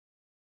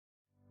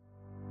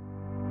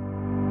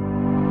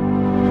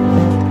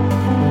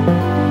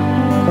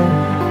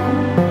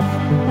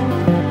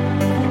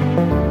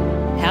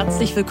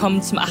Herzlich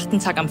willkommen zum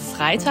 8. Tag am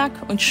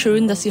Freitag und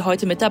schön, dass Sie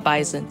heute mit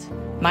dabei sind.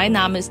 Mein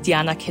Name ist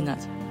Diana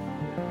Kinnert.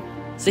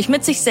 Sich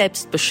mit sich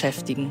selbst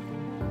beschäftigen.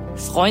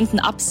 Freunden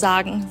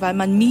absagen, weil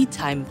man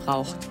Me-Time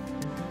braucht.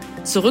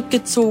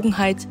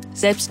 Zurückgezogenheit,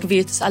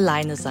 selbstgewähltes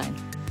Alleinesein.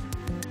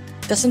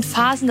 Das sind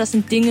Phasen, das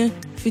sind Dinge,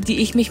 für die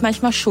ich mich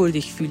manchmal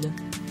schuldig fühle.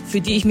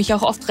 Für die ich mich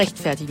auch oft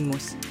rechtfertigen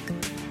muss.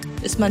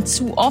 Ist man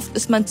zu oft,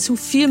 ist man zu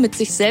viel mit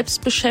sich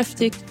selbst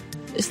beschäftigt,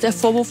 ist der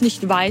Vorwurf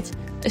nicht weit,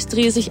 es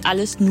drehe sich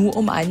alles nur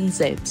um einen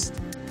selbst.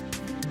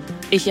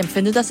 Ich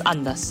empfinde das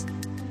anders.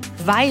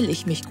 Weil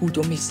ich mich gut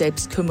um mich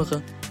selbst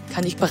kümmere,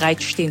 kann ich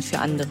bereitstehen für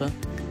andere,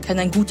 kann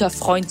ein guter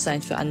Freund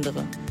sein für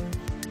andere.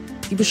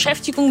 Die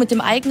Beschäftigung mit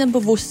dem eigenen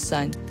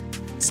Bewusstsein,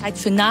 Zeit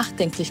für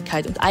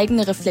Nachdenklichkeit und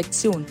eigene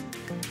Reflexion,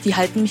 die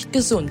halten mich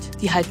gesund,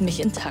 die halten mich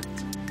intakt.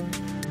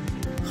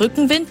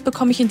 Rückenwind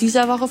bekomme ich in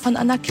dieser Woche von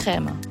Anna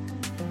Krämer,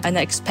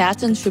 einer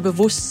Expertin für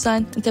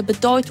Bewusstsein und der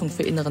Bedeutung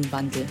für inneren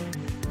Wandel.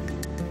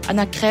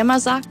 Anna Krämer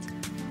sagt,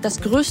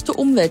 das größte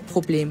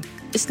Umweltproblem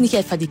ist nicht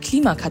etwa die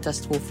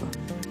Klimakatastrophe.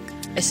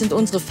 Es sind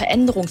unsere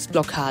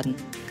Veränderungsblockaden,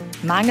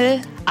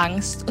 Mangel,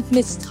 Angst und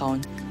Misstrauen.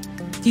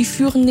 Die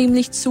führen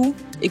nämlich zu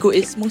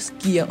Egoismus,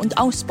 Gier und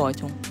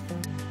Ausbeutung.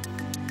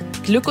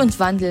 Glück und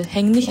Wandel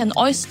hängen nicht an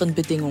äußeren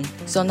Bedingungen,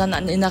 sondern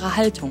an innerer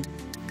Haltung.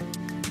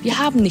 Wir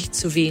haben nicht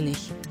zu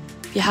wenig.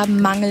 Wir haben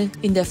Mangel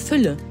in der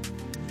Fülle.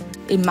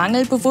 Im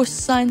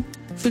Mangelbewusstsein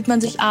fühlt man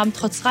sich arm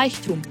trotz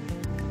Reichtum.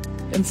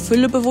 Im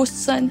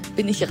Füllebewusstsein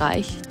bin ich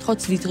reich,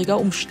 trotz widriger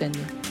Umstände.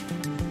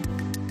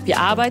 Wir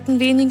arbeiten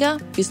weniger,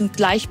 wir sind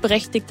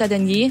gleichberechtigter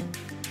denn je.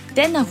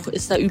 Dennoch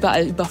ist da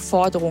überall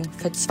Überforderung,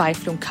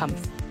 Verzweiflung, Kampf.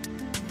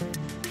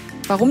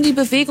 Warum die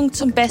Bewegung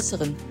zum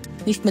Besseren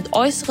nicht mit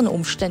äußeren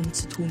Umständen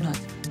zu tun hat.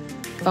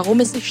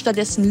 Warum es sich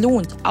stattdessen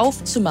lohnt,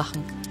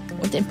 aufzumachen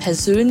und in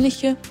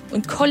persönliche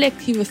und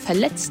kollektive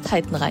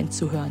Verletztheiten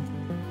reinzuhören.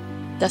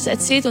 Das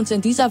erzählt uns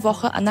in dieser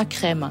Woche Anna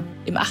Krämer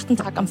im 8.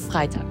 Tag am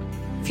Freitag.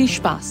 Viel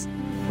Spaß!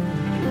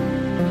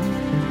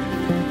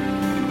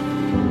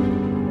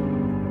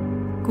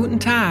 Guten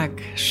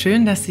Tag,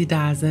 schön, dass Sie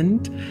da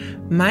sind.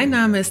 Mein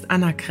Name ist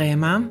Anna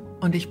Krämer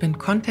und ich bin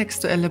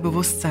kontextuelle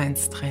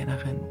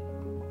Bewusstseinstrainerin.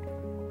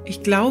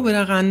 Ich glaube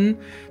daran,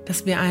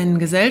 dass wir einen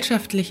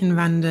gesellschaftlichen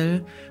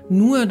Wandel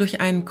nur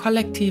durch einen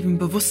kollektiven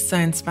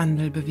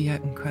Bewusstseinswandel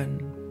bewirken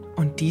können.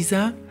 Und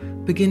dieser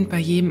beginnt bei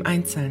jedem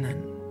Einzelnen.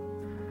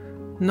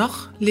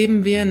 Noch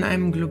leben wir in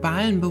einem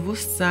globalen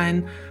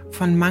Bewusstsein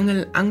von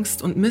Mangel,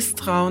 Angst und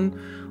Misstrauen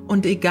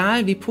und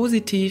egal wie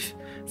positiv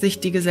sich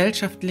die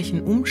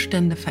gesellschaftlichen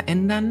Umstände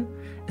verändern,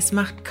 es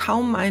macht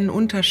kaum einen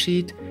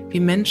Unterschied, wie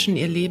Menschen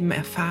ihr Leben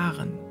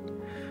erfahren.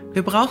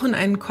 Wir brauchen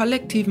einen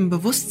kollektiven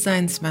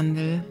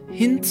Bewusstseinswandel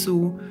hin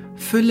zu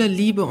Fülle,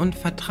 Liebe und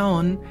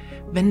Vertrauen,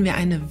 wenn wir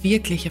eine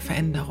wirkliche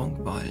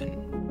Veränderung wollen.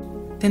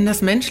 Denn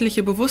das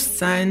menschliche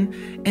Bewusstsein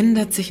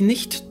ändert sich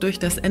nicht durch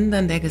das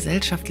Ändern der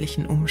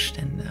gesellschaftlichen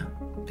Umstände.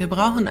 Wir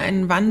brauchen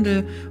einen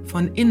Wandel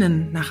von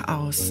innen nach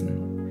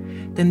außen.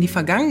 Denn die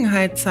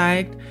Vergangenheit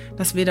zeigt,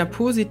 dass weder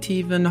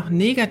positive noch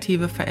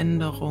negative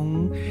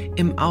Veränderungen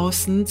im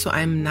Außen zu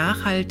einem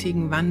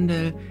nachhaltigen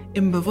Wandel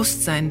im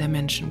Bewusstsein der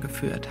Menschen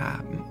geführt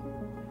haben.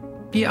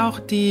 Wie auch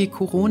die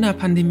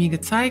Corona-Pandemie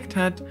gezeigt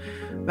hat,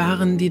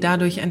 waren die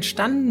dadurch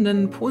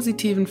entstandenen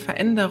positiven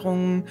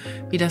Veränderungen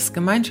wie das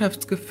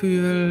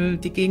Gemeinschaftsgefühl,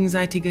 die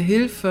gegenseitige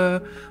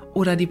Hilfe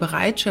oder die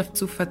Bereitschaft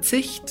zu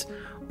Verzicht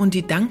und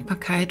die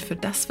Dankbarkeit für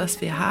das, was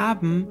wir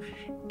haben,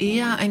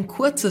 eher ein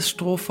kurzes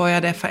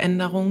Strohfeuer der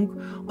Veränderung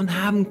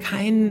und haben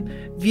keinen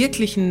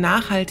wirklichen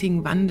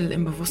nachhaltigen Wandel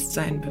im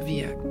Bewusstsein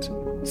bewirkt,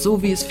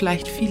 so wie es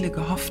vielleicht viele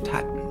gehofft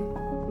hatten.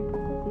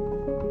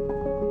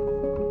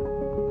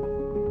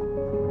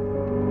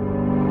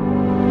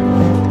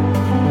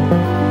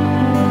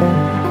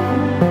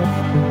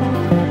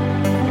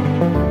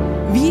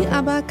 Wie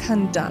aber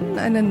kann dann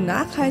eine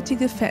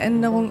nachhaltige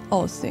Veränderung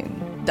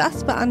aussehen?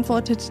 Das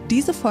beantwortet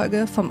diese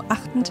Folge vom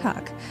 8.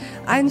 Tag.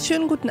 Einen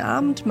schönen guten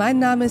Abend, mein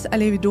Name ist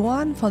Alevi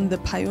Doan von The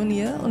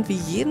Pioneer und wie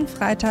jeden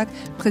Freitag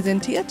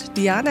präsentiert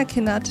Diana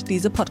Kinnert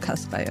diese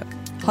Podcast-Reihe.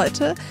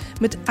 Heute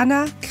mit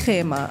Anna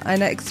Krämer,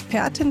 einer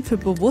Expertin für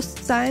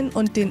Bewusstsein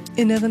und den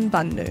inneren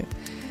Wandel.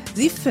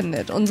 Sie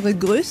findet, unsere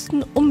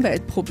größten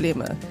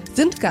Umweltprobleme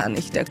sind gar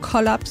nicht der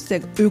Kollaps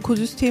der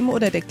Ökosysteme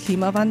oder der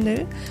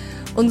Klimawandel.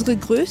 Unsere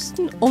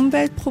größten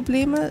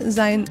Umweltprobleme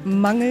seien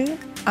Mangel,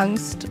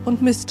 Angst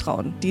und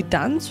Misstrauen, die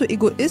dann zu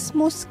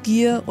Egoismus,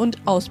 Gier und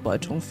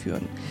Ausbeutung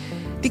führen.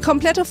 Die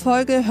komplette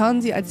Folge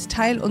hören Sie als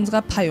Teil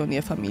unserer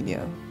Pioneer-Familie,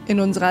 in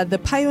unserer The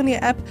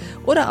Pioneer App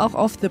oder auch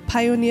auf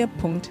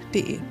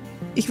thepioneer.de.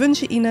 Ich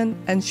wünsche Ihnen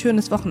ein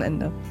schönes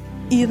Wochenende.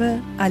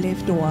 Ihre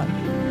Alev Doan.